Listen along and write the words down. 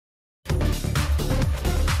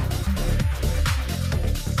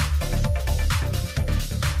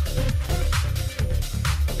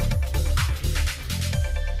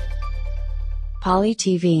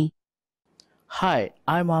PoliTV. Hi,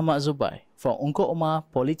 I'm Muhamad Zubair from Ungkok Umar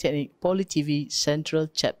Polytechnic PoliTV Central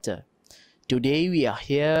Chapter. Today we are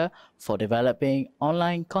here for developing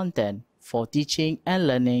online content for teaching and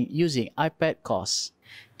learning using iPad course.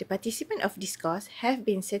 The participants of this course have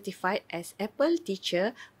been certified as Apple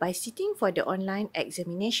Teacher by sitting for the online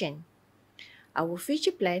examination. Our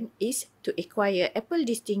future plan is to acquire Apple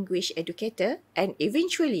Distinguished Educator, and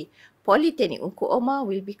eventually Polytechnic Ungkok Umar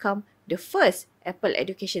will become the first Apple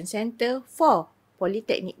Education Centre for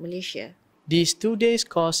Polytechnic Malaysia. This 2 days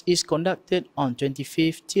course is conducted on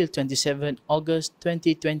 25th till 27th August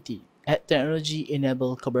 2020 at Technology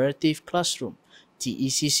Enabled Collaborative Classroom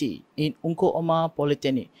TeCC in Ungkok Umar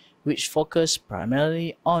Polytechnic, which focus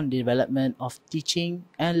primarily on the development of teaching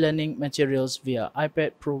and learning materials via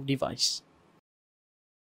iPad Pro device.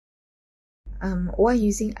 While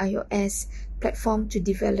using iOS platform to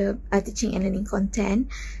develop teaching and learning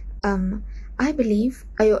content, I believe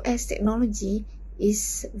iOS technology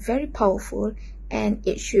is very powerful and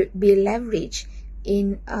it should be leveraged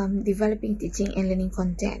in developing teaching and learning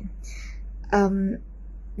content.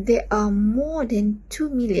 There are more than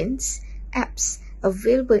 2 million apps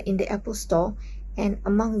available in the Apple Store, and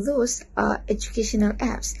among those are educational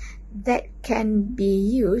apps that can be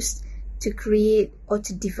used to create or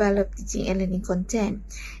to develop teaching and learning content.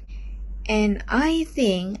 And I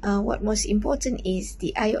think what most important is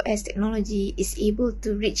the iOS technology is able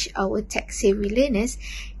to reach our tech-savvy learners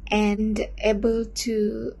and able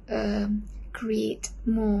to create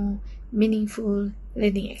more meaningful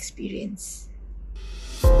learning experience.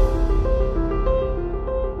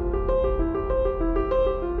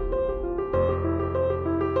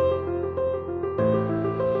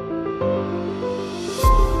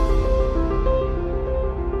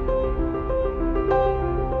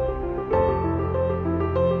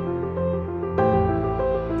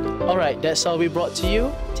 Alright, that's all we brought to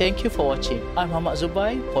you. Thank you for watching. I'm Muhamad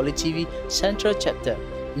Zubair, PoliTV Central Chapter.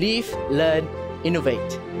 Live, learn,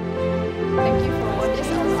 innovate. Thank you.